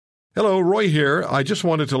Hello, Roy here. I just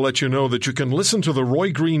wanted to let you know that you can listen to The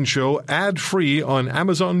Roy Green Show ad-free on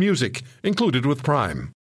Amazon Music, included with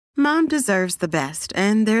Prime. Mom deserves the best,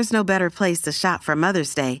 and there's no better place to shop for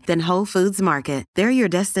Mother's Day than Whole Foods Market. They're your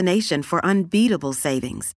destination for unbeatable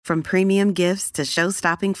savings, from premium gifts to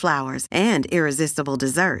show-stopping flowers and irresistible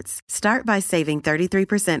desserts. Start by saving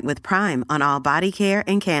 33% with Prime on all body care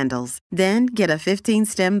and candles. Then get a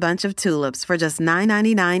 15-stem bunch of tulips for just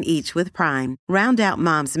 $9.99 each with Prime. Round out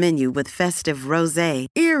Mom's menu with festive rosé,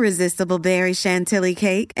 irresistible berry chantilly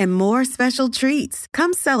cake, and more special treats.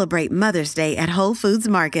 Come celebrate Mother's Day at Whole Foods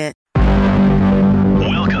Market.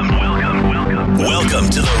 Welcome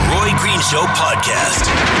to the Roy Green Show podcast.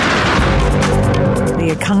 The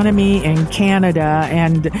economy in Canada,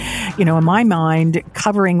 and in my mind,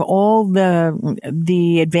 covering all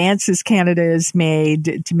the advances Canada has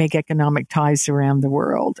made to make economic ties around the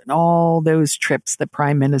world, and all those trips the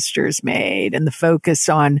prime minister's made, and the focus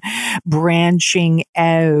on branching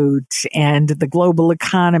out and the global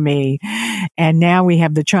economy. And now we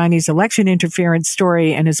have the Chinese election interference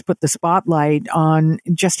story, and has put the spotlight on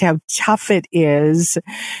just how tough it is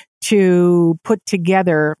to put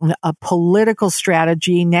together a political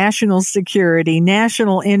strategy, national security,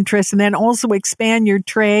 national interest, and then also expand your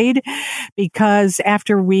trade. Because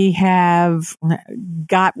after we have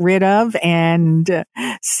got rid of and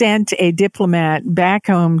sent a diplomat back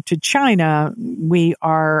home to China, we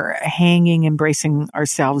are bracing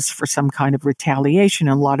ourselves for some kind of retaliation.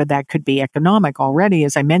 And a lot of that could be economic already.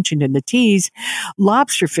 As I mentioned in the tease,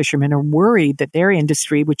 lobster fishermen are worried that their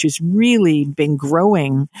industry, which has really been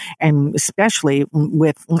growing, and especially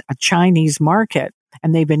with a Chinese market,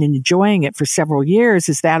 and they've been enjoying it for several years,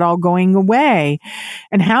 is that all going away?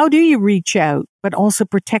 And how do you reach out, but also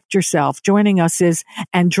protect yourself? Joining us is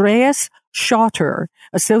Andreas Schotter,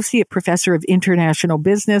 Associate Professor of International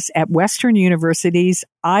Business at Western University's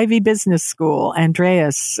Ivy Business School.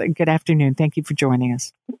 Andreas, good afternoon. Thank you for joining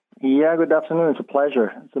us. Yeah, good afternoon. It's a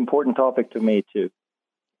pleasure. It's an important topic to me, too.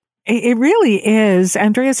 It really is.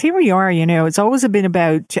 Andreas, here we are, it's always been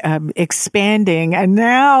about expanding, and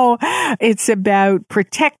now it's about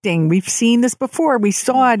protecting. We've seen this before. We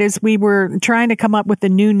saw it as we were trying to come up with the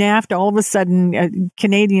new NAFTA. All of a sudden,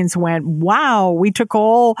 Canadians went, wow, we took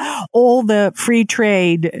all the free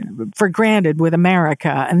trade for granted with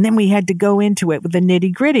America. And then we had to go into it with the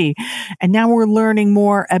nitty gritty. And now we're learning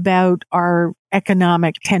more about our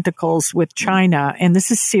economic tentacles with China. And this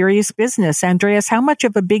is serious business. Andreas, how much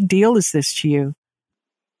of a big deal is this to you?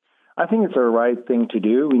 I think it's the right thing to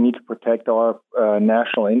do. We need to protect our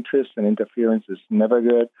national interests, and interference is never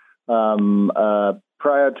good.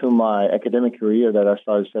 Prior to my academic career that I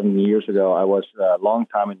started 7 years ago, I was a long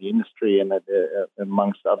time in the industry, and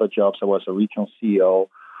amongst other jobs, I was a regional CEO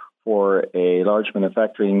for a large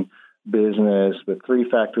manufacturing business with 3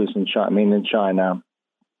 factories in China, mainland China.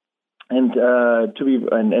 And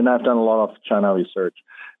I've done a lot of China research.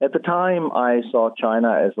 At the time, I saw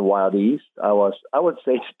China as the Wild East. I would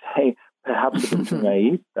say today, perhaps a bit too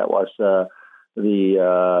naive. That was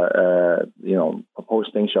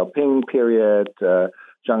proposed Deng Xiaoping period.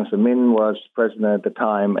 Jiang Zemin was president at the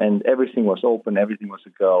time, and everything was open, everything was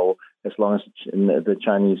a go. As long as the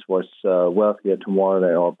Chinese was wealthier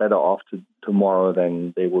tomorrow, or better off tomorrow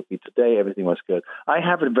than they would be today, everything was good. I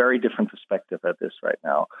have a very different perspective at this right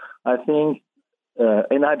now. I think,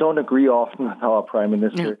 and I don't agree often with our prime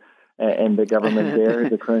minister and the government there,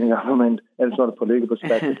 the current government, and it's not a political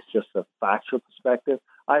perspective, it's just a factual perspective.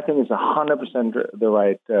 I think it's 100% the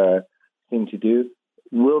right thing to do.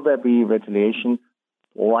 Will there be retaliation?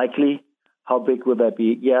 Likely. How big will that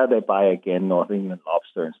be? Yeah, they buy again North England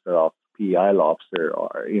lobster instead of PEI lobster,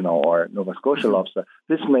 or Nova Scotia lobster.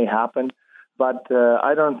 This may happen, but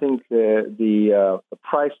I don't think the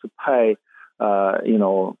price to pay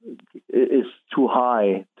is too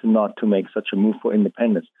high to make such a move for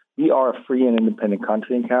independence. We are a free and independent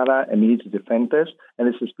country in Canada, and we need to defend this. And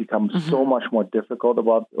this has become so much more difficult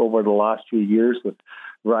over the last few years with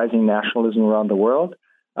rising nationalism around the world.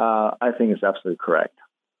 I think it's absolutely correct.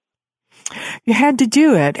 You had to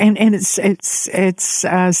do it, and it's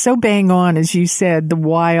so bang on, as you said, the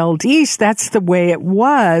Wild East. That's the way it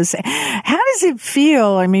was. How does it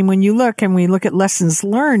feel? I mean, when we look at lessons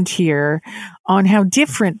learned here on how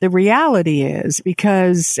different the reality is,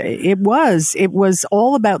 because it was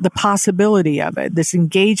all about the possibility of it, this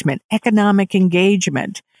engagement, economic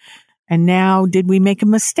engagement. And now, did we make a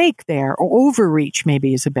mistake there, or overreach?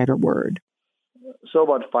 Maybe is a better word. So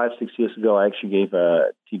about 5-6 years ago, I actually gave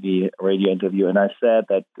a TV radio interview, and I said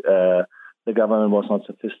that the government was not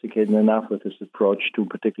sophisticated enough with this approach to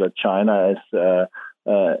particular China as a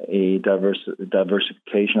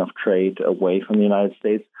diversification of trade away from the United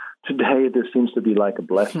States. today, this seems to be like a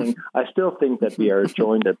blessing. I still think that we are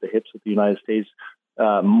joined at the hips with the United States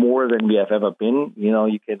more than we have ever been.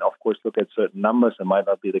 You can, of course, look at certain numbers. It might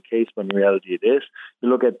not be the case, but in reality it is. You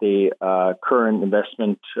look at the current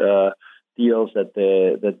investment deals that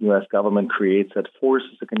the U.S. government creates that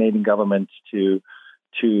forces the Canadian government to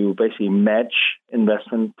basically match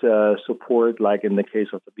investment support, like in the case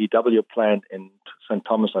of the VW plant in St.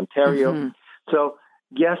 Thomas, Ontario. Mm-hmm. So,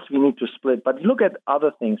 yes, we need to split. But look at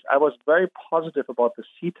other things. I was very positive about the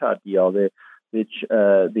CETA deal,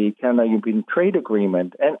 the Canada-European Trade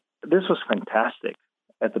Agreement. And this was fantastic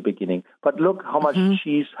at the beginning. But look how much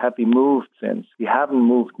cheese have we moved since. We haven't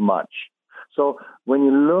moved much. So when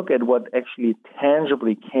you look at what actually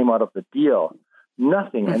tangibly came out of the deal,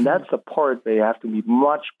 nothing. And that's the part where you have to be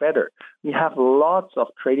much better. We have lots of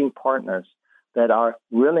trading partners that are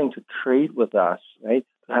willing to trade with us, right,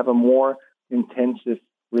 to have a more intensive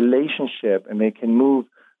relationship, and they can move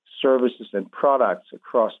services and products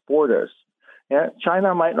across borders. Yeah,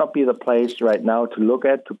 China might not be the place right now to look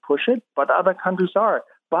at, to push it, but other countries are.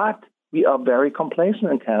 But we are very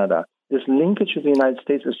complacent in Canada. This linkage to the United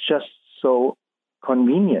States is just so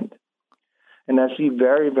convenient. And I see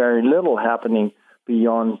very, very little happening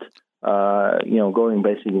beyond, going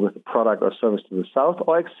basically with a product or service to the South,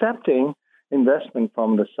 or accepting investment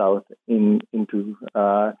from the South into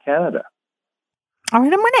Canada. All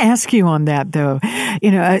right, I'm going to ask you on that, though.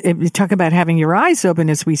 You talk about having your eyes open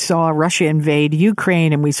as we saw Russia invade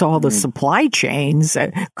Ukraine and we saw the supply chains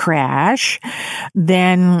crash.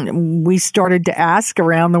 Then we started to ask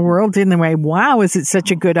around the world, didn't we? Wow, is it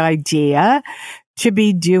such a good idea to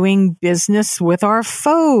be doing business with our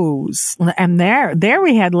foes? And there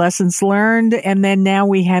we had lessons learned, and then now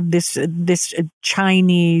we have this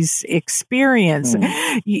Chinese experience.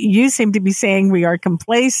 You seem to be saying we are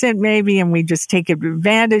complacent, maybe, and we just take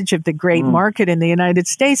advantage of the great market in the United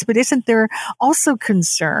States. But isn't there also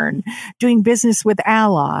concern doing business with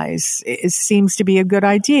allies? It seems to be a good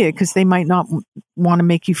idea because they might not want to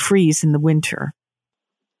make you freeze in the winter.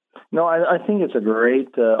 No, I think it's a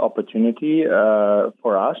great opportunity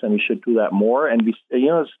for us, and we should do that more. And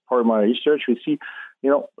as part of my research, we see,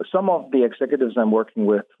 some of the executives I'm working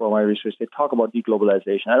with for my research, they talk about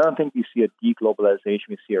deglobalization. I don't think we see a deglobalization;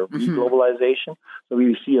 we see a reglobalization. So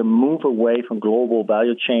we see a move away from global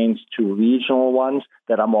value chains to regional ones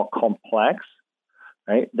that are more complex.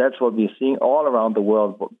 Right? That's what we're seeing all around the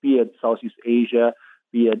world, be it Southeast Asia,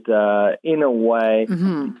 be it in a way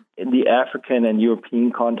in the African and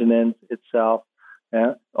European continent itself,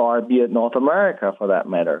 or be it North America for that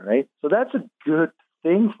matter, right? So that's a good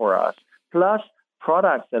thing for us. Plus,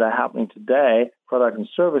 products that are happening today, products and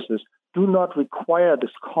services, do not require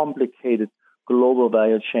this complicated global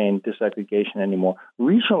value chain disaggregation anymore.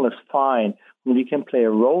 Regional is fine. We can play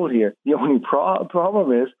a role here. The only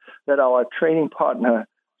problem is that our trading partner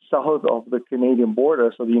south of the Canadian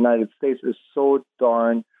border, so the United States, is so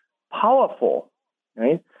darn powerful,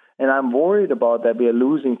 right? And I'm worried about that we are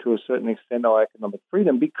losing to a certain extent our economic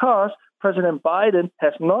freedom because President Biden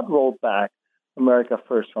has not rolled back America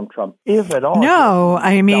First from Trump, if at all. No,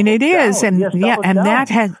 I mean it is, and down. And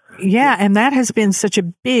that has been such a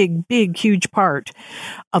big, huge part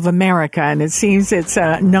of America, and it seems it's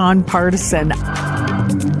nonpartisan.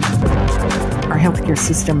 Our healthcare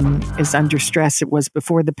system is under stress. It was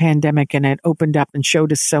before the pandemic, and it opened up and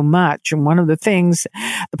showed us so much. And one of the things,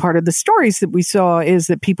 the part of the stories that we saw is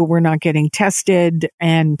that people were not getting tested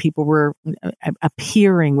and people were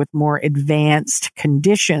appearing with more advanced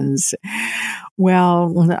conditions.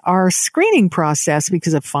 Well, our screening process,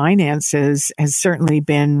 because of finances, has certainly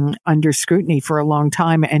been under scrutiny for a long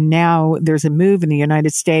time. And now there's a move in the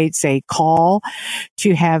United States, a call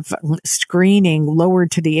to have screening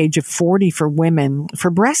lowered to the age of 40 for women for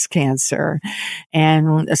breast cancer.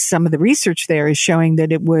 And some of the research there is showing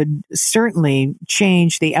that it would certainly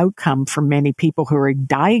change the outcome for many people who are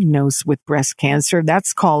diagnosed with breast cancer. That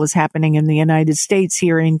call is happening in the United States.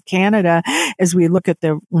 Here in Canada, as we look at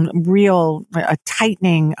the real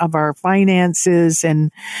tightening of our finances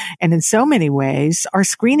and in so many ways, our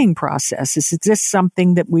screening process. Is this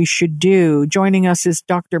something that we should do? Joining us is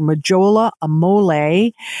Dr. Mojola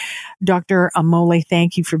Omole. Dr. Omole,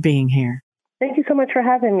 thank you for being here. Thank you so much for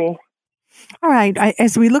having me. All right.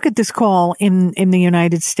 As we look at this call in the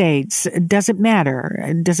United States, does it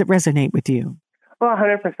matter? Does it resonate with you? Well,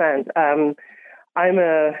 100%. And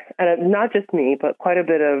not just me, but quite a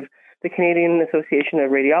bit of the Canadian Association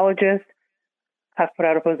of Radiologists have put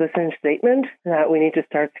out a position statement that we need to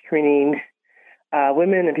start screening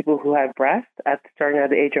women and people who have breast starting at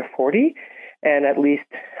the age of 40, and at least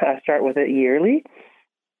start with it yearly,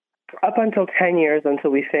 up until 10 years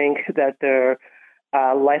until we think that the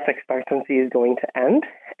life expectancy is going to end.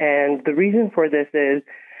 And the reason for this is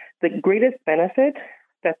the greatest benefit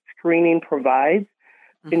that screening provides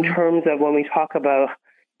in terms of when we talk about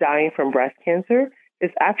dying from breast cancer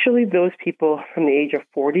is actually those people from the age of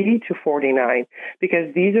 40 to 49,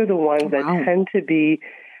 because these are the ones that tend to be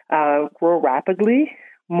grow rapidly,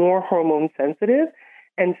 more hormone sensitive.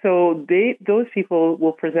 And so those people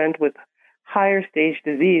will present with higher stage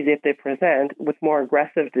disease if they present with more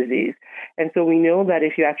aggressive disease. And so we know that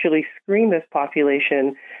if you actually screen this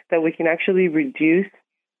population, that we can actually reduce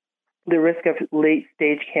the risk of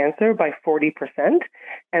late-stage cancer by 40%,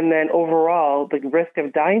 and then overall, the risk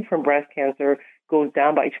of dying from breast cancer goes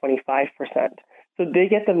down by 25%. So they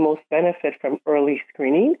get the most benefit from early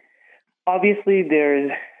screening. Obviously,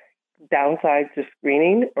 there's downsides to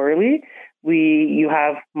screening early. You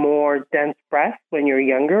have more dense breast when you're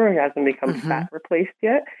younger. It hasn't become fat replaced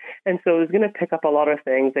yet. And so it's going to pick up a lot of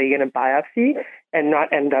things that you're going to biopsy and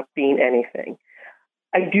not end up being anything.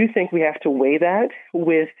 I do think we have to weigh that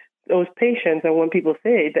with those patients, and when people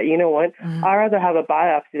say that, you know what, I'd rather have a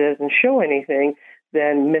biopsy that doesn't show anything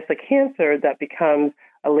than miss a cancer that becomes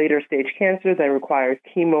a later stage cancer that requires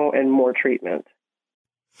chemo and more treatment.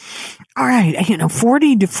 All right,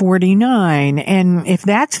 40 to 49, and if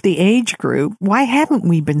that's the age group, why haven't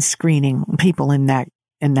we been screening people in that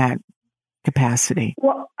capacity?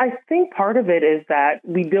 Well, I think part of it is that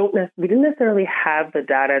we didn't necessarily have the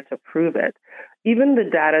data to prove it. Even the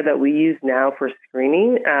data that we use now for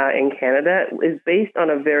screening in Canada is based on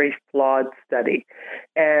a very flawed study.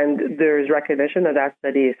 And there's recognition that that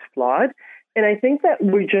study is flawed. And I think that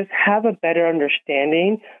we just have a better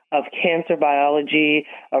understanding of cancer biology,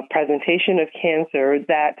 of presentation of cancer,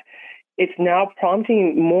 that it's now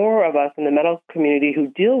prompting more of us in the medical community who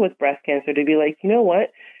deal with breast cancer to be like, you know what,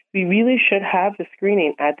 we really should have the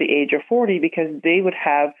screening at the age of 40 because they would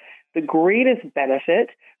have the greatest benefit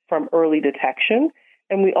from early detection.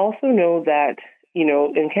 And we also know that,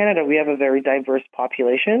 in Canada, we have a very diverse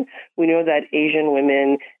population. We know that Asian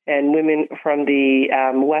women and women from the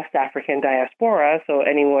West African diaspora, so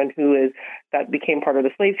anyone that became part of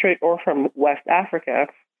the slave trade or from West Africa,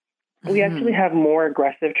 we actually have more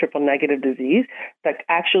aggressive triple negative disease. That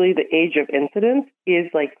actually the age of incidence is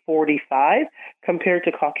like 45 compared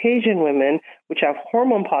to Caucasian women, which have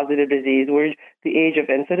hormone positive disease, where the age of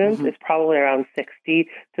incidence is probably around 60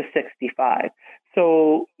 to 65.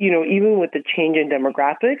 So, even with the change in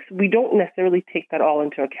demographics, we don't necessarily take that all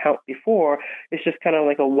into account before. It's just kind of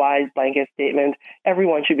like a wide blanket statement.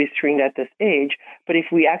 Everyone should be screened at this age. But if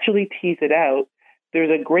we actually tease it out, there's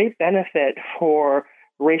a great benefit for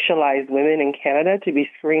racialized women in Canada to be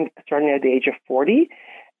screened starting at the age of 40,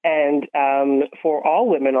 and for all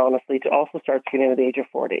women, honestly, to also start screening at the age of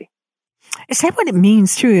 40. Is that what it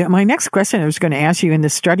means, too? My next question I was going to ask you, in the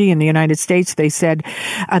study in the United States, they said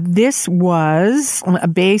this was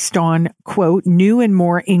based on, quote, new and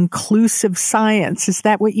more inclusive science. Is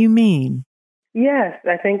that what you mean? Yes,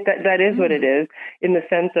 I think that is what it is, in the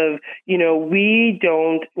sense of, we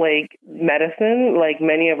don't, like medicine, like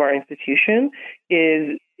many of our institutions,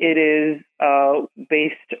 it is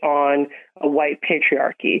based on a white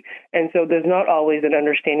patriarchy. And so there's not always an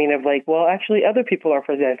understanding of like, well, actually other people are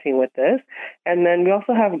presenting with this. And then we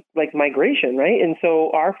also have like migration, right? And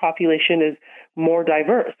so our population is more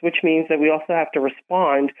diverse, which means that we also have to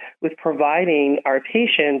respond with providing our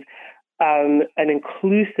patients an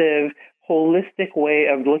inclusive, holistic way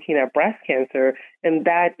of looking at breast cancer. And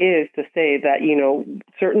that is to say that,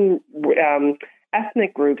 certain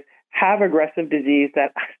ethnic groups have aggressive disease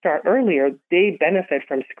that start earlier. They benefit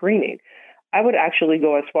from screening. I would actually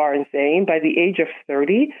go as far in saying by the age of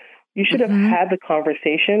 30, you should have had the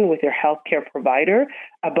conversation with your healthcare provider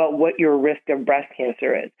about what your risk of breast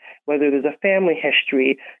cancer is, whether there's a family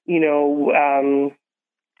history,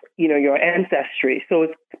 your ancestry. So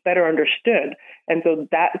it's better understood. And so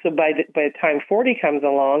by the time 40 comes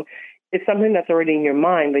along, it's something that's already in your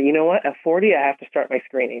mind. But you know what? At 40, I have to start my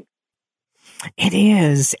screening. It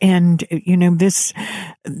is. And,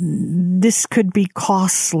 this could be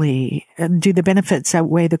costly. Do the benefits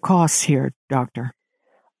outweigh the costs here, Doctor?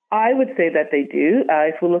 I would say that they do.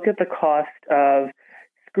 If we look at the cost of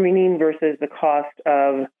screening versus the cost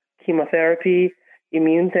of chemotherapy,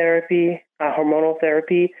 immune therapy, hormonal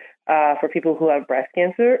therapy, for people who have breast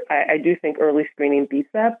cancer, I do think early screening beats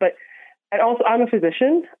that. But I'm a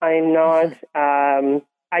physician. I'm not,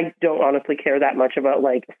 I don't honestly care that much about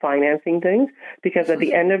like financing things, because at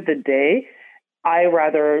the end of the day, I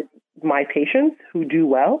rather my patients who do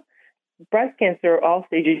well. Breast cancer, all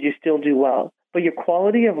stages, you still do well. But your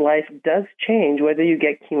quality of life does change whether you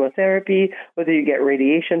get chemotherapy, whether you get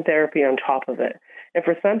radiation therapy on top of it. And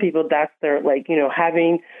for some people, that's their,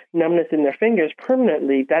 having numbness in their fingers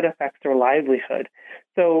permanently, that affects their livelihood.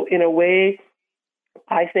 So in a way,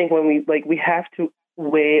 I think when we have to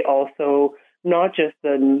weigh also not just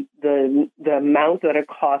the amount that it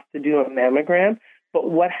costs to do a mammogram, but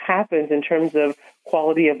what happens in terms of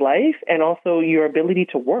quality of life and also your ability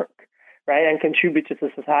to work, right, and contribute to the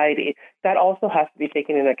society. That also has to be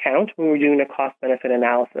taken into account when we're doing a cost-benefit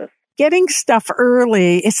analysis. Getting stuff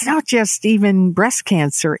early, it's not just even breast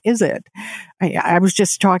cancer, is it? I was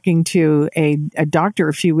just talking to a doctor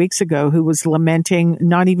a few weeks ago who was lamenting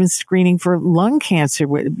not even screening for lung cancer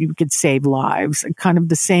could save lives. Kind of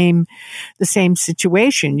the same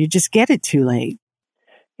situation. You just get it too late.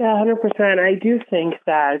 Yeah, 100%. I do think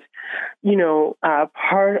that,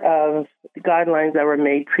 part of the guidelines that were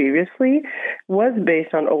made previously was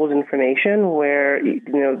based on old information where,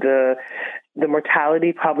 the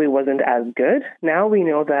mortality probably wasn't as good. Now we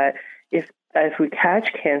know that if we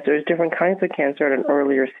catch cancers, different kinds of cancer at an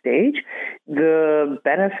earlier stage, the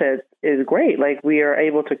benefit is great. Like, we are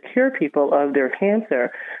able to cure people of their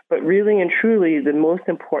cancer. But really and truly, the most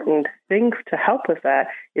important thing to help with that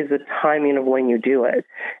is the timing of when you do it.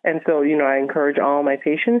 And so, I encourage all my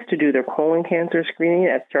patients to do their colon cancer screening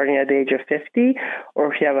starting at the age of 50,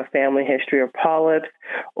 or if you have a family history of polyps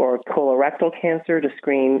or colorectal cancer, to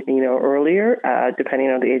screen, earlier, depending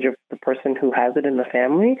on the age of the person who has it in the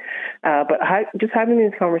family. But just having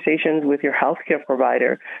these conversations with your healthcare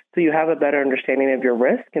provider so you have a better understanding of your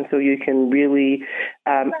risk, and so you can really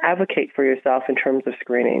advocate for yourself in terms of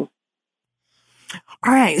screening.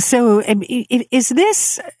 All right. So is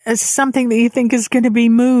this something that you think is going to be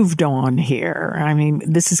moved on here? I mean,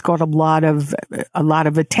 this has got a lot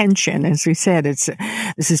of attention. As we said, this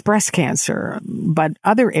is breast cancer, but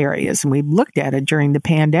other areas, and we looked at it during the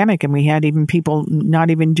pandemic, and we had even people not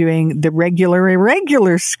even doing the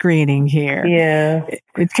irregular screening here. Yeah.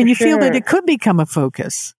 Can you feel that it could become a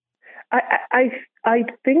focus? I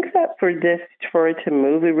think that for it to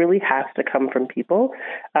move, it really has to come from people.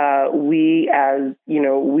 We are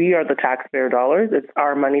the taxpayer dollars. It's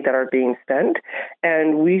our money that are being spent,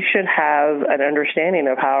 and we should have an understanding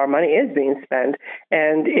of how our money is being spent.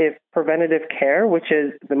 And if preventative care, which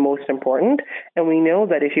is the most important, and we know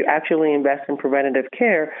that if you actually invest in preventative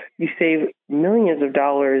care, you save millions of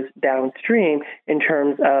dollars downstream in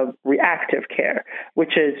terms of reactive care,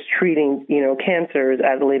 which is treating, cancers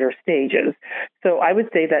at later stages. So I would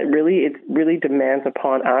say that it really demands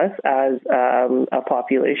upon us as a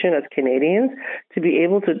population, as Canadians, to be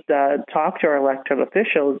able to talk to our elected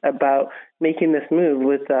officials about making this move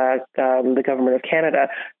with the government of Canada.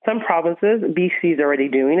 Some provinces, BC is already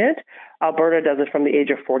doing it. Alberta does it from the age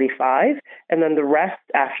of 45, and then the rest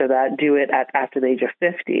after that do it after the age of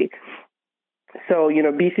 50. So,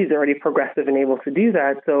 BC is already progressive and able to do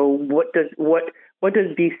that. So what does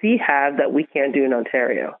BC have that we can't do in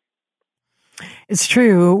Ontario? It's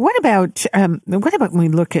true. What about when we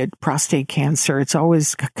look at prostate cancer? It's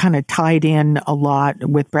always kind of tied in a lot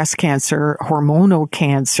with breast cancer, hormonal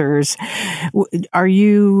cancers. Are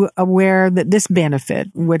you aware that this benefit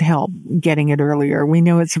would help getting it earlier? We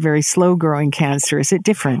know it's a very slow-growing cancer. Is it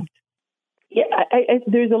different? Yeah,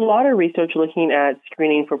 there's a lot of research looking at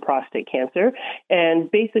screening for prostate cancer,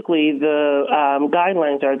 and basically the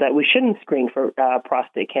guidelines are that we shouldn't screen for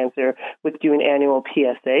prostate cancer with doing annual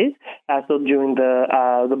PSAs, so doing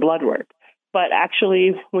the blood work. But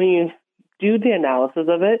actually, when you do the analysis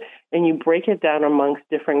of it and you break it down amongst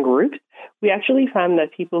different groups, we actually found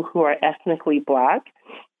that people who are ethnically Black,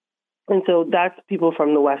 and so that's people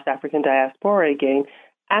from the West African diaspora again,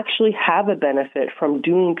 actually have a benefit from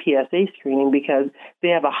doing PSA screening because they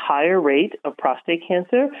have a higher rate of prostate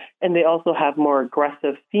cancer, and they also have more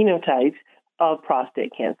aggressive phenotypes of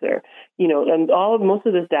prostate cancer. And most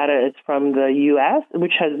of this data is from the U.S.,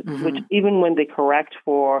 which even when they correct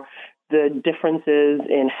for the differences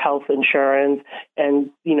in health insurance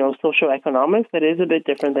and, socioeconomics, that is a bit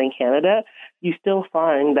different than Canada, you still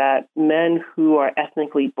find that men who are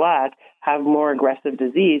ethnically Black have more aggressive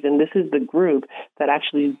disease. And this is the group that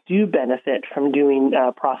actually do benefit from doing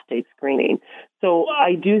prostate screening. So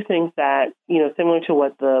I do think that, similar to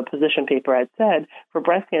what the position paper had said for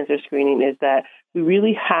breast cancer screening, is that we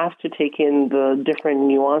really have to take in the different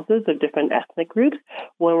nuances of different ethnic groups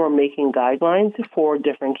when we're making guidelines for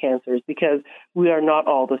different cancers, because we are not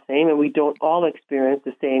all the same and we don't all experience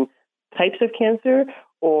the same types of cancer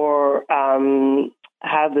or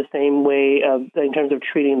have the same way in terms of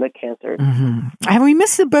treating the cancer. Mm-hmm. And we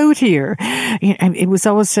missed the boat here. It was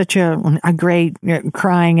always such a great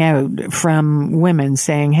crying out from women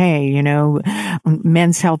saying, hey,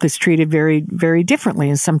 men's health is treated very, very differently.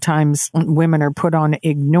 And sometimes women are put on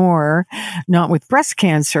ignore, not with breast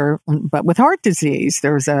cancer, but with heart disease.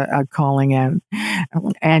 There's a calling out.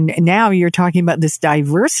 And now you're talking about this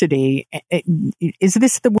diversity. Is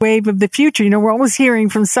this the wave of the future? We're always hearing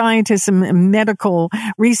from scientists and medical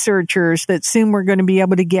researchers that soon we're going to be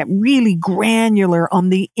able to get really granular on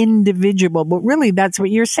the individual. But really, that's what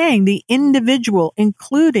you're saying, the individual,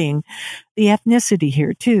 including the ethnicity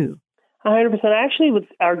here, too. 100%. I actually would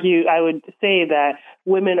argue, I would say that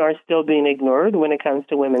women are still being ignored when it comes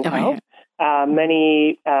to women's health. Yeah.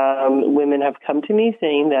 Many women have come to me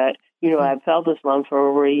saying that, I've felt this lump for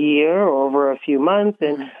over a year or over a few months,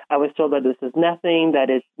 and I was told that this is nothing, that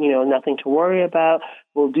it's, nothing to worry about.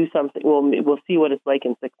 We'll do something. We'll see what it's like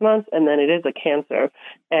in 6 months, and then it is a cancer.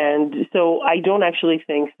 And so I don't actually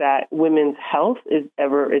think that women's health is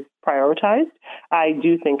prioritized. I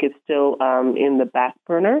do think it's still in the back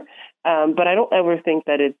burner. But I don't ever think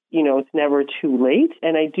that it's, it's never too late.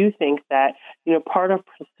 And I do think that, part of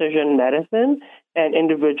precision medicine and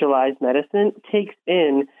individualized medicine takes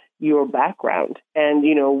in your background. And,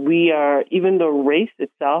 even though race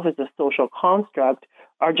itself is a social construct,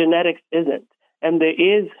 our genetics isn't. And there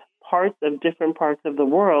is different parts of the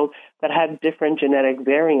world that have different genetic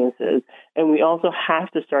variances. And we also have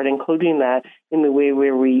to start including that in the way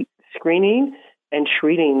we're screening and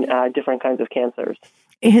treating different kinds of cancers.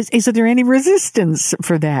 Is there any resistance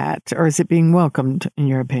for that, or is it being welcomed, in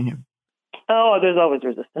your opinion? Oh, there's always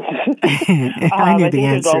resistance. I knew the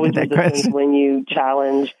answer to that question. When you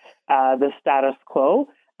challenge the status quo,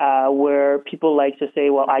 where people like to say,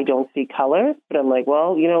 well, I don't see color. But I'm like,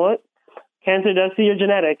 well, you know what? Cancer does see your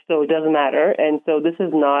genetics, so it doesn't matter. And so this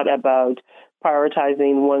is not about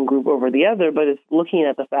prioritizing one group over the other, but it's looking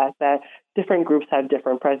at the fact that different groups have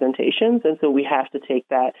different presentations. And so we have to take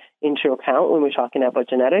that into account when we're talking about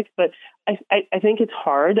genetics. But I think it's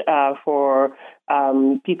hard for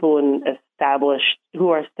people who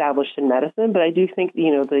are established in medicine. But I do think,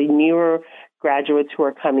 the newer graduates who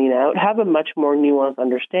are coming out have a much more nuanced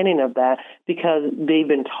understanding of that because they've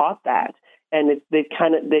been taught that. And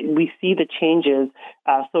we see the changes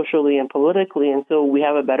socially and politically, and so we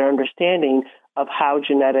have a better understanding of how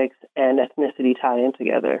genetics and ethnicity tie in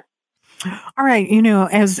together. All right,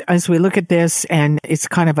 as we look at this, and it's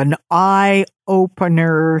kind of an eye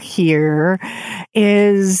opener here,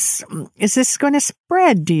 is this going to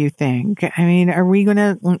spread, do you think? I mean, are we going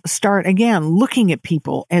to start again looking at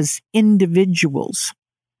people as individuals?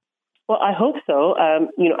 Well, I hope so.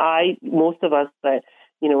 Most of us that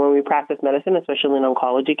when we practice medicine, especially in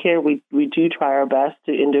oncology care, we do try our best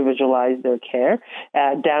to individualize their care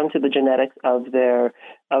down to the genetics of their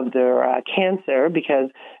cancer,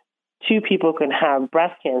 because two people can have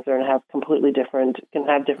breast cancer and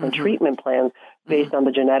have different treatment plans based on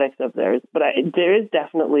the genetics of theirs. But there is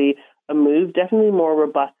definitely a move, definitely more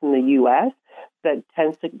robust in the U.S.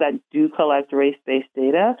 that do collect race-based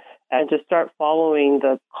data, and to start following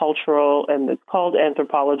the cultural, and it's called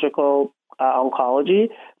anthropological oncology,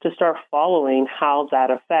 to start following how that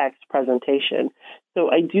affects presentation. So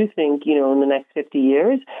I do think, in the next 50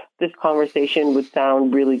 years, this conversation would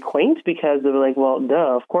sound really quaint because they're like, well,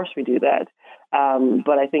 duh, of course we do that.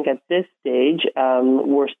 But I think at this stage,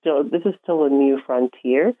 this is still a new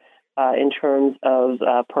frontier in terms of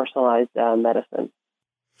personalized medicine.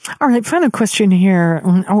 All right, final question here.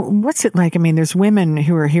 What's it like? I mean, there's women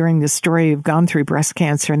who are hearing this story who've gone through breast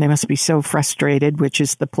cancer, and they must be so frustrated, which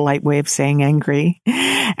is the polite way of saying angry.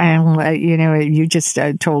 And, you just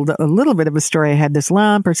told a little bit of a story. I had this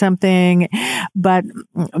lump or something. But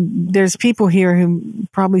there's people here who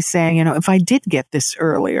probably saying, if I did get this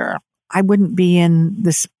earlier, I wouldn't be in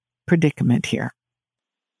this predicament here.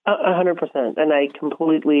 100%. And I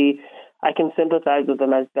can sympathize with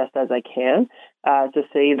them as best as I can to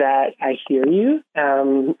say that I hear you.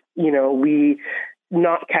 We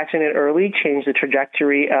not catching it early changed the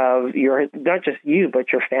trajectory of not just you,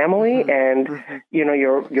 but your family and,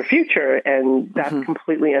 your future. And that's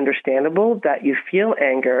completely understandable that you feel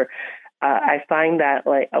anger. I find that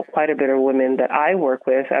quite a bit of women that I work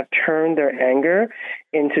with have turned their anger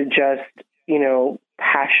into just,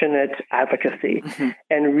 passionate advocacy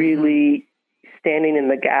and really standing in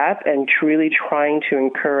the gap and truly trying to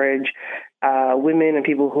encourage women and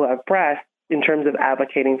people who have breast in terms of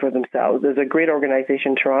advocating for themselves. There's a great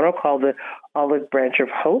organization in Toronto called the Olive Branch of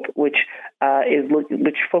Hope, which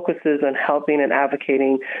focuses on helping and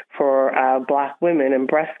advocating for Black women and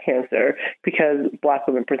breast cancer, because Black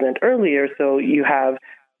women present earlier. So you have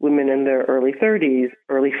women in their early 30s,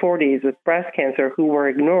 early 40s with breast cancer who were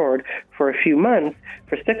ignored for a few months,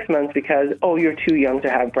 for 6 months, because, oh, you're too young to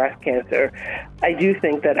have breast cancer. I do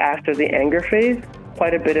think that after the anger phase,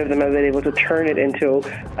 quite a bit of them have been able to turn it into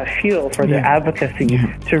a fuel for their advocacy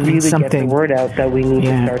to really get the word out that we need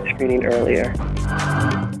to start screening earlier.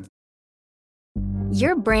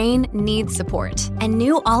 Your brain needs support, and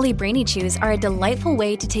new Ollie Brainy Chews are a delightful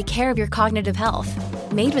way to take care of your cognitive health.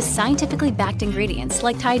 Made with scientifically backed ingredients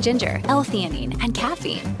like Thai ginger, L-theanine, and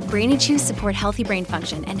caffeine, Brainy Chews support healthy brain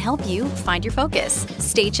function and help you find your focus,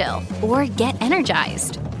 stay chill, or get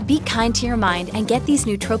energized. Be kind to your mind and get these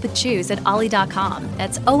nootropic chews at ollie.com.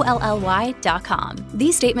 That's OLLY.com.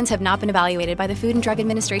 These statements have not been evaluated by the Food and Drug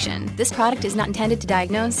Administration. This product is not intended to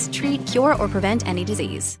diagnose, treat, cure, or prevent any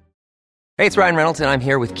disease. Hey, it's Ryan Reynolds, and I'm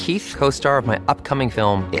here with Keith, co-star of my upcoming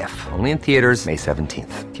film, If, only in theaters May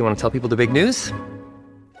 17th. Do you want to tell people the big news?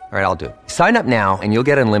 All right, I'll do it. Sign up now and you'll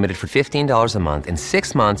get unlimited for $15 a month and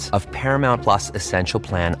 6 months of Paramount Plus Essential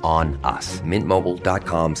Plan on us.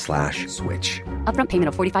 MintMobile.com/switch. Upfront payment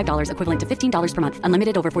of $45 equivalent to $15 per month.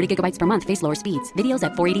 Unlimited over 40 gigabytes per month. Face lower speeds. Videos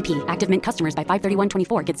at 480p. Active Mint customers by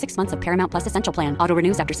 531.24 get 6 months of Paramount Plus Essential Plan. Auto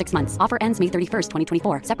renews after 6 months. Offer ends May 31st,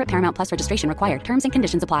 2024. Separate Paramount Plus registration required. Terms and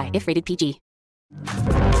conditions apply if rated PG.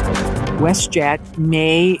 Westjet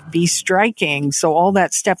may be striking. So all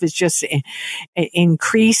that stuff is just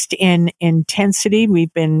increased in intensity.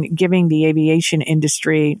 We've been giving the aviation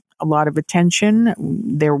industry a lot of attention,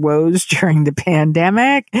 their woes during the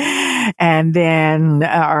pandemic, and then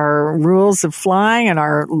our rules of flying and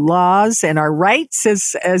our laws and our rights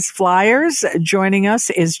as flyers. Joining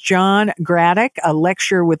us is John Gradek, a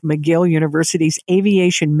lecturer with McGill University's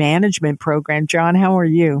Aviation Management Program. John, how are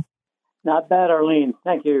you? Not bad, Arlene.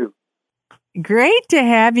 Thank you. Great to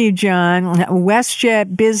have you, John.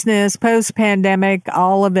 Westjet business, post-pandemic,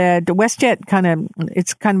 all of it. Westjet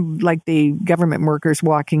it's kind of like the government workers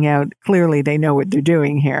walking out. Clearly, they know what they're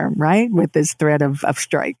doing here, right? With this threat of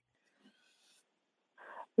strike.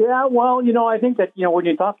 Yeah, well, I think that, when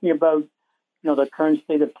you're talking about, the current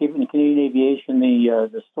state of Canadian aviation,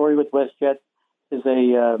 the story with Westjet is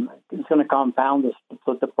it's going to compound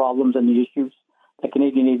the problems and the issues that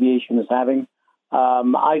Canadian aviation is having.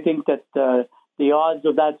 I think that the odds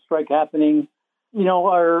of that strike happening,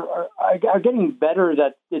 are getting better,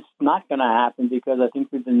 that it's not going to happen, because I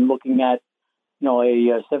think we've been looking at, a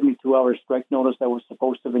 72-hour strike notice that was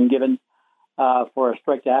supposed to have been given for a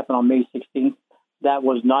strike to happen on May 16th. That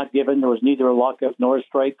was not given. There was neither a lockout nor a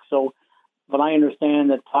strike. So, but I understand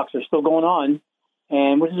that talks are still going on,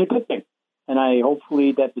 and which is a good thing. And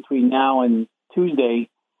hopefully that between now and Tuesday,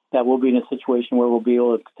 that we'll be in a situation where we'll be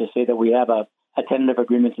able to say that we have a tentative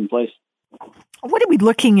agreement in place. What are we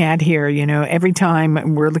looking at here? Every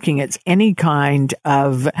time we're looking at any kind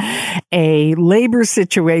of a labor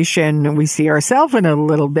situation, we see ourselves in a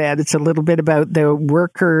little bit. It's a little bit about the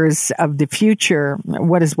workers of the future.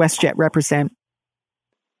 What does Westjet represent?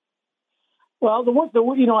 Well, I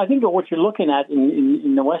think that what you're looking at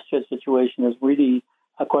in the Westjet situation is really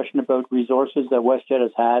a question about resources that Westjet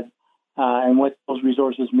has had. And what those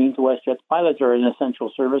resources mean to Westjet. Pilots are an essential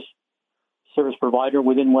service provider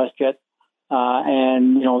within Westjet,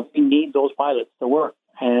 and we need those pilots to work.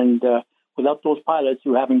 And without those pilots,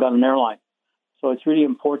 you haven't got an airline. So it's really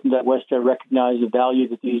important that Westjet recognize the value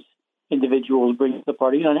that these individuals bring to the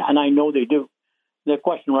party, and I know they do. The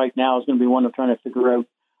question right now is going to be one of trying to figure out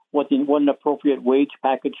what an appropriate wage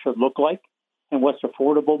package should look like, and what's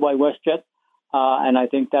affordable by Westjet. And I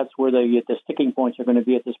think that's where the sticking points are going to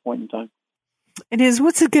be at this point in time. It is.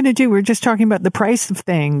 What's it going to do? We're just talking about the price of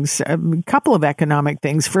things, a couple of economic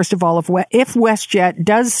things. First of all, if Westjet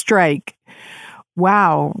does strike,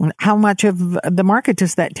 wow, how much of the market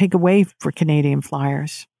does that take away for Canadian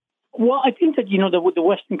flyers? Well, I think that, the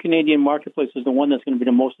Western Canadian marketplace is the one that's going to be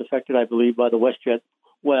the most affected, I believe, by the Westjet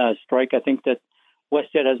strike. I think that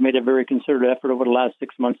Westjet has made a very concerted effort over the last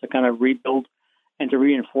 6 months to kind of rebuild and to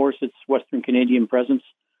reinforce its Western Canadian presence.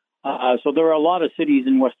 So there are a lot of cities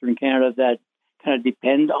in Western Canada that kind of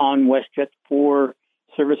depend on Westjet for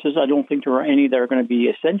services. I don't think there are any that are going to be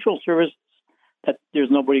essential services, that there's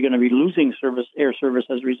nobody going to be losing air service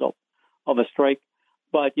as a result of a strike.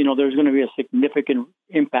 But, there's going to be a significant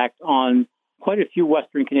impact on quite a few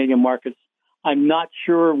Western Canadian markets. I'm not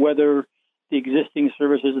sure whether the existing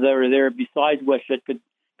services that are there besides Westjet could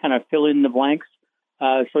kind of fill in the blanks.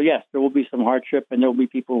 So, yes, there will be some hardship, and there will be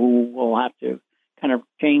people who will have to kind of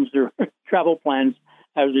change their travel plans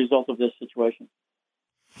as a result of this situation.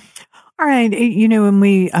 All right. When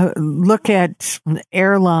we look at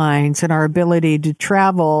airlines and our ability to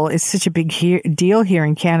travel, it's such a big deal here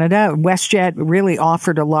in Canada. Westjet really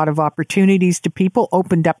offered a lot of opportunities to people,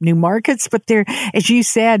 opened up new markets, but they're, as you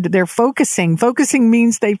said, they're focusing. Focusing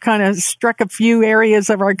means they've kind of struck a few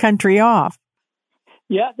areas of our country off.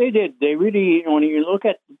 Yeah, they did. They really, when you look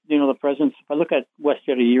at, the presence, if I look at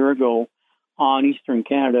Westjet a year ago on Eastern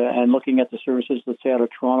Canada and looking at the services, let's say out of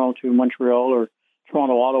Toronto to Montreal or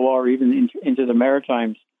Toronto, Ottawa, or even into the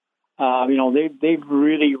Maritimes, they've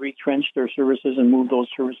really retrenched their services and moved those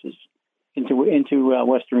services into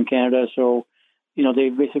Western Canada. So,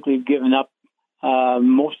 they've basically given up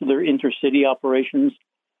most of their intercity operations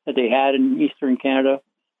that they had in Eastern Canada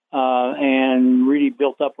and really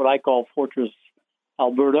built up what I call Fortress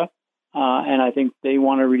Alberta. And I think they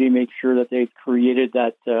want to really make sure that they've created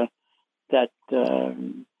that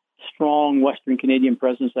strong Western Canadian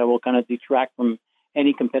presence that will kind of detract from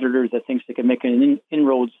any competitors that thinks they can make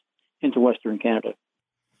inroads into Western Canada.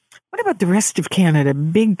 What about the rest of Canada?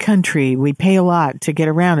 Big country. We pay a lot to get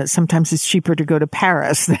around it. Sometimes it's cheaper to go to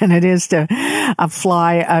Paris than it is to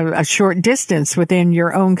fly a short distance within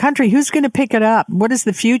your own country. Who's going to pick it up? What does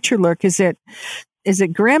the future look? Is it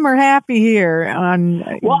grim or happy here on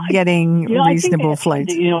getting reasonable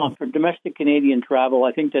flights? For domestic Canadian travel,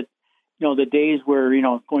 I think that, the days where,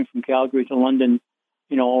 going from Calgary to London,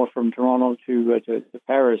 or from Toronto to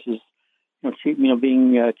Paris is, cheap,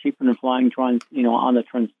 being cheaper than flying, on the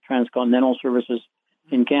transcontinental services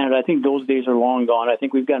in Canada. I think those days are long gone. I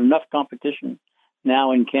think we've got enough competition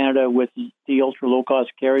now in Canada with the ultra low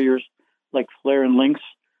cost carriers like Flair and Lynx.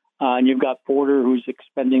 And you've got Porter, who's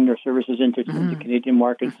expanding their services into Canadian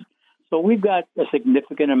markets. So we've got a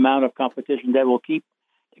significant amount of competition that will keep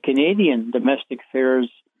the Canadian domestic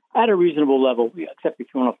fares at a reasonable level, except if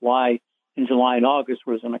you want to fly in July and August,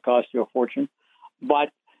 where it's going to cost you a fortune. But,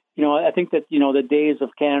 I think that, the days of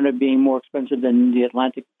Canada being more expensive than the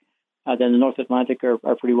Atlantic, than the North Atlantic are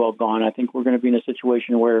pretty well gone. I think we're going to be in a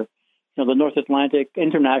situation where, the North Atlantic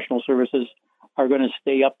international services are going to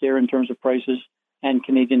stay up there in terms of prices, and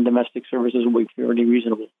Canadian domestic services will be fairly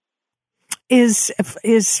reasonable. Is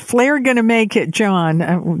Flair going to make it,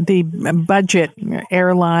 John, the budget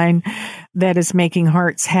airline that is making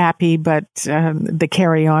hearts happy, but the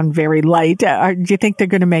carry-on very light? Do you think they're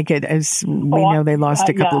going to make it, as we know they lost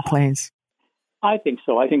a couple of planes? I think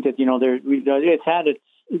so. I think that, it's had its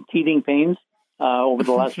teething pains over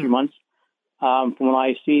the last few months. From what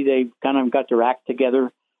I see, they've kind of got their act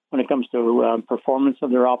together when it comes to performance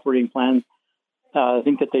of their operating plan. I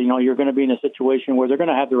think that you're going to be in a situation where they're going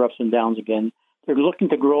to have their ups and downs again. They're looking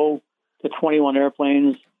to grow to 21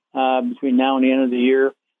 airplanes between now and the end of the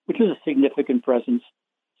year, which is a significant presence.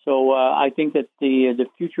 So I think that the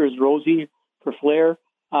future is rosy for Flair.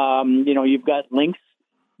 You've got Lynx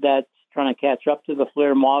that's trying to catch up to the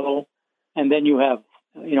Flair model, and then you have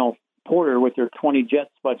Porter with their 20 jets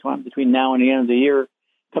between now and the end of the year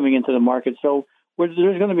coming into the market. So there's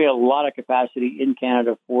going to be a lot of capacity in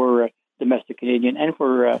Canada for domestic Canadian and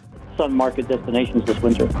for sun market destinations this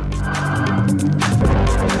winter.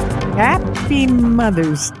 Happy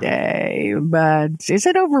Mother's Day, but is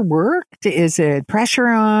it overworked? Is it pressure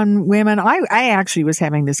on women? I actually was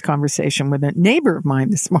having this conversation with a neighbor of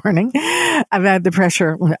mine this morning about the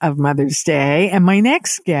pressure of Mother's Day. And my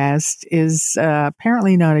next guest is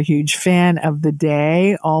apparently not a huge fan of the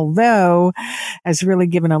day, although has really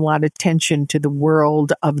given a lot of attention to the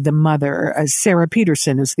world of the mother. Sara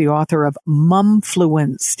Peterson is the author of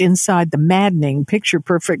Momfluencers, Inside the Maddening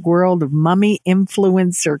Picture-Perfect World of Mummy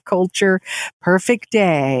Influencer Culture. Perfect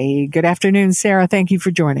day. Good afternoon, Sara. Thank you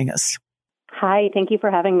for joining us. Hi. Thank you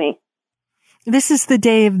for having me. This is the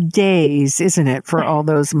day of days, isn't it, for all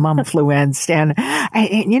those momfluenced? And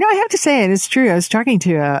I have to say, and it's true. I was talking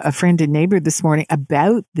to a friend and neighbor this morning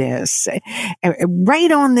about this.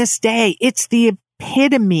 Right on this day, it's the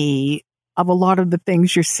epitome of a lot of the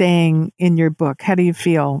things you're saying in your book. How do you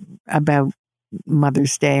feel about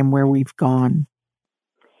Mother's Day and where we've gone?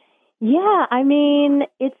 Yeah, I mean,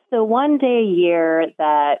 it's the one day a year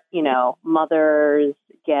that, mothers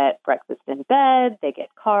get breakfast in bed, they get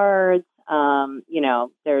cards,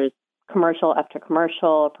 there's commercial after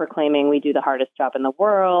commercial proclaiming we do the hardest job in the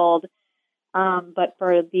world. But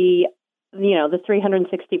for the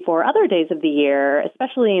 364 other days of the year,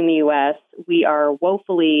 especially in the U.S., we are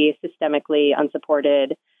woefully systemically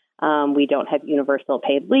unsupported. We don't have universal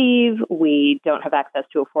paid leave. We don't have access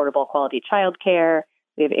to affordable quality childcare.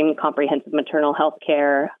 We have incomprehensive maternal health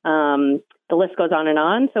care. The list goes on and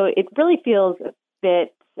on. So it really feels a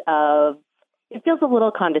bit of, it feels a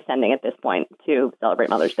little condescending at this point to celebrate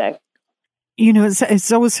Mother's Day. You know,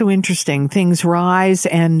 it's always so interesting. Things rise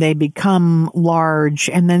and they become large,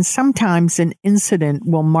 and then sometimes an incident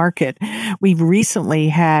will mark it. We've recently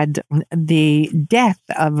had the death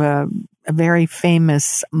of a very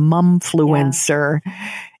famous Momfluencer. Yeah.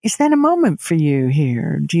 Is that a moment for you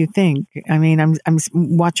here, do you think? I mean, I'm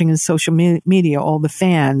watching in social media, all the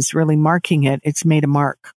fans really marking it. It's made a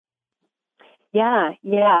mark. Yeah.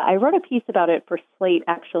 I wrote a piece about it for Slate,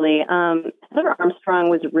 actually. Heather Armstrong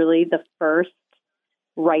was really the first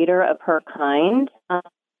writer of her kind.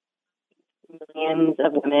 Millions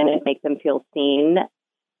of women and make them feel seen.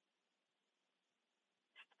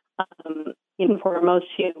 And foremost,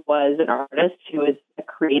 she was an artist. She was a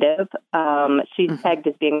creative. She's pegged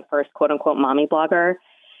as being the first quote-unquote mommy blogger.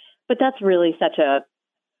 But that's really such a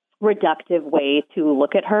reductive way to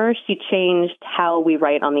look at her. She changed how we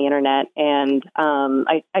write on the internet. And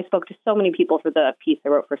I spoke to so many people for the piece I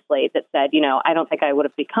wrote for Slate that said, you know, I don't think I would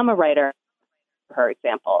have become a writer, for her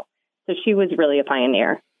example. So she was really a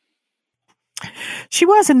pioneer. She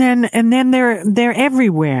was, and then they're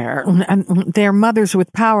everywhere. They're mothers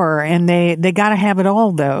with power, and they got to have it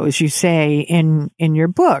all, though, as you say in your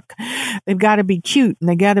book. They've got to be cute, and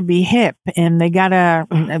they got to be hip, and they got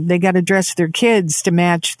to dress their kids to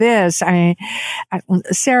match this.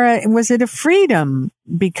 Sara, was it a freedom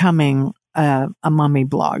becoming a mommy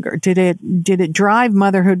blogger? Did it drive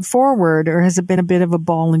motherhood forward, or has it been a bit of a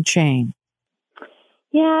ball and chain?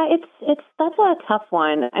 Yeah, that's a tough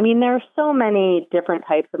one. I mean, there are so many different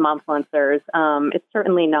types of momfluencers. It's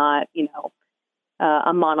certainly not,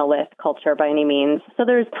 a monolith culture by any means. So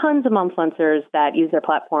there's tons of momfluencers that use their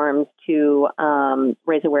platforms to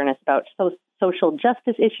raise awareness about social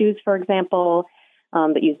justice issues, for example,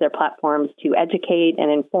 that use their platforms to educate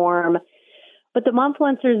and inform. But the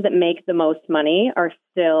momfluencers that make the most money are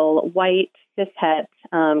still white, cishet,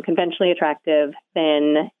 conventionally attractive,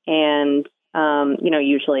 thin, and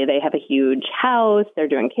usually they have a huge house, they're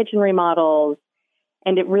doing kitchen remodels,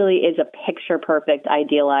 and it really is a picture-perfect,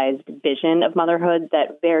 idealized vision of motherhood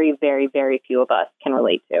that very, very, very few of us can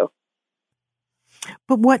relate to.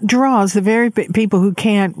 But what draws the very people who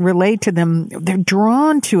can't relate to them, they're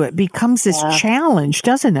drawn to it, becomes this challenge,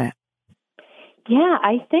 doesn't it? Yeah,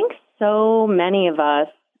 I think so many of us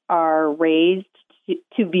are raised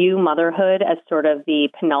to view motherhood as sort of the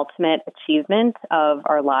penultimate achievement of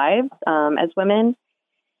our lives as women.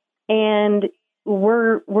 And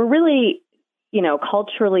we're really,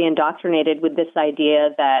 culturally indoctrinated with this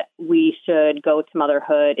idea that we should go to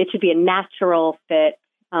motherhood. It should be a natural fit.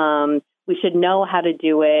 We should know how to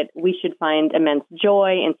do it. We should find immense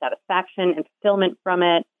joy and satisfaction and fulfillment from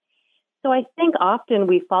it. So I think often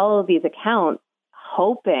we follow these accounts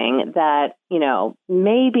hoping that,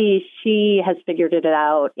 maybe she has figured it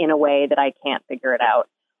out in a way that I can't figure it out.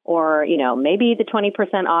 Or, maybe the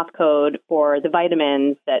 20% off code for the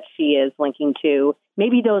vitamins that she is linking to,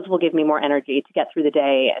 maybe those will give me more energy to get through the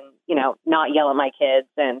day and, not yell at my kids.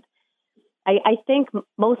 And I think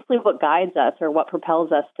mostly what guides us or what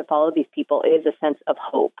propels us to follow these people is a sense of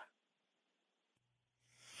hope.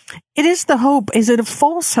 It is the hope. Is it a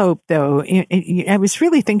false hope, though? I was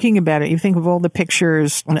really thinking about it. You think of all the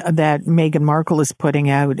pictures that Meghan Markle is putting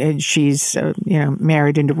out, and she's,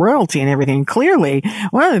 married into royalty and everything. Clearly,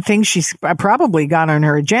 one of the things she's probably got on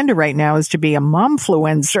her agenda right now is to be a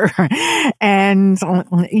momfluencer. And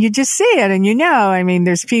you just see it, and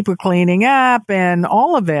there's people cleaning up and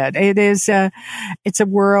all of it. It's a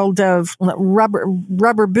world of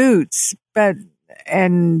rubber boots,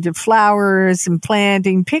 and flowers and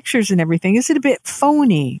planting pictures and everything. Is it a bit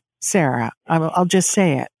phony, Sara? I'll just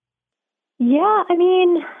say it. Yeah,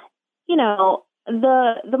 the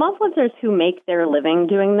momfluencers who make their living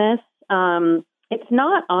doing this, it's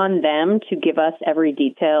not on them to give us every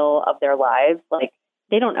detail of their lives. Like,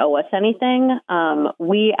 they don't owe us anything.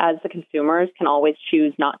 We, as the consumers, can always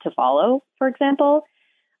choose not to follow, for example,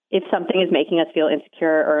 if something is making us feel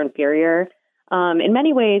insecure or inferior. In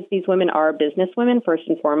many ways, these women are business women, first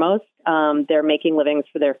and foremost. They're making livings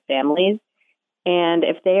for their families. And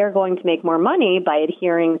if they are going to make more money by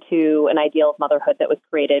adhering to an ideal of motherhood that was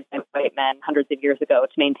created by white men hundreds of years ago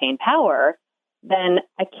to maintain power, then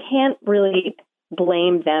I can't really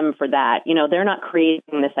blame them for that. They're not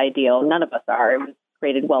creating this ideal. None of us are. It was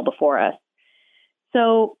created well before us.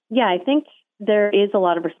 So, yeah, I think there is a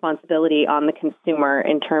lot of responsibility on the consumer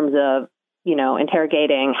in terms of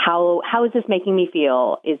interrogating how is this making me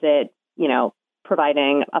feel? Is it,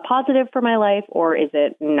 providing a positive for my life, or is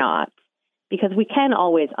it not? Because we can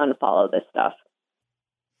always unfollow this stuff.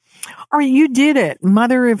 Or you did it,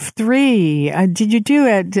 mother of 3. Did you do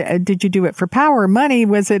it? Did you do it for power, money?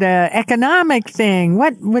 Was it a economic thing?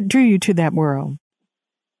 What drew you to that world?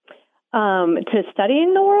 To study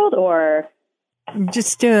in the world, or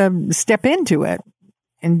just to step into it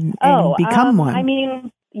and become one? I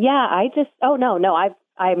mean, yeah, I'm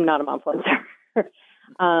not a momfluencer.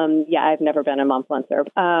 I've never been a momfluencer.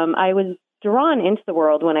 I was drawn into the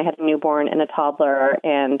world when I had a newborn and a toddler,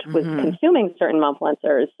 and was consuming certain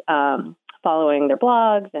momfluencers, following their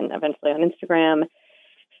blogs and eventually on Instagram.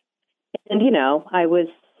 And, I was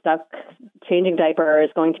stuck changing diapers,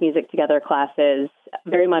 going to music together classes,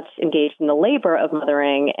 very much engaged in the labor of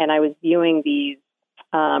mothering. And I was viewing these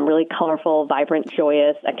really colorful, vibrant,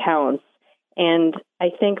 joyous accounts. And I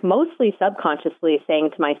think mostly subconsciously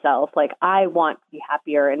saying to myself, like, I want to be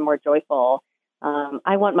happier and more joyful.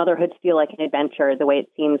 I want motherhood to feel like an adventure the way it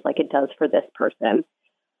seems like it does for this person.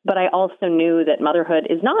 But I also knew that motherhood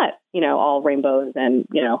is not, all rainbows and,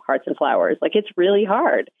 hearts and flowers. Like, it's really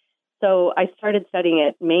hard. So I started studying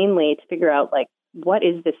it mainly to figure out, like, what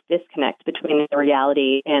is this disconnect between the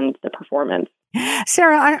reality and the performance?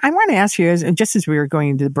 Sara, I want to ask you, just as we were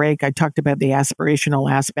going to the break, I talked about the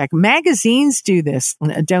aspirational aspect. Magazines do this,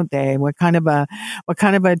 don't they? What kind of a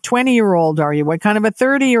 20-year-old are you? What kind of a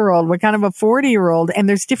 30-year-old? What kind of a 40-year-old? And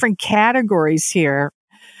there's different categories here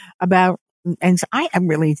about, and so I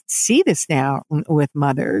really see this now with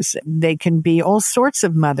mothers. They can be all sorts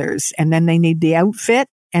of mothers, and then they need the outfit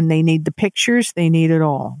and they need the pictures. They need it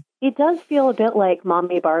all. It does feel a bit like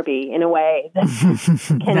Mommy Barbie in a way that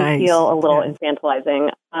can feel a little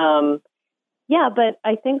infantilizing. But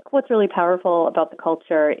I think what's really powerful about the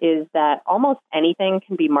culture is that almost anything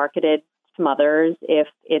can be marketed to mothers if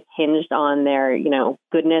it's hinged on their,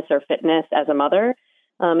 goodness or fitness as a mother.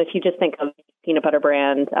 If you just think of peanut butter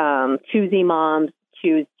brand, Choosy Moms,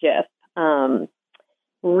 Choose Jif.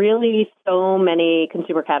 Really, so many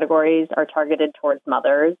consumer categories are targeted towards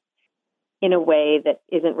mothers in a way that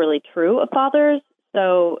isn't really true of fathers.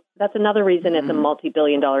 So that's another reason it's a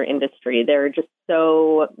multi-billion-dollar industry. There are just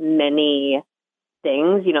so many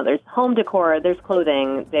things. There's home decor, there's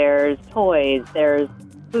clothing, there's toys, there's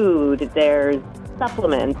food, there's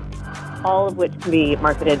supplements, all of which can be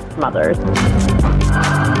marketed to mothers.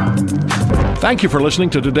 Thank you for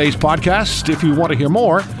listening to today's podcast. If you want to hear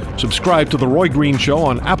more, subscribe to The Roy Green Show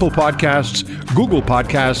on Apple Podcasts, Google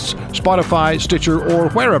Podcasts, Spotify, Stitcher, or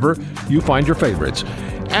wherever you find your favorites.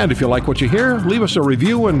 And if you like what you hear, leave us a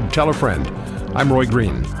review and tell a friend. I'm Roy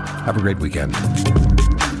Green. Have a great weekend.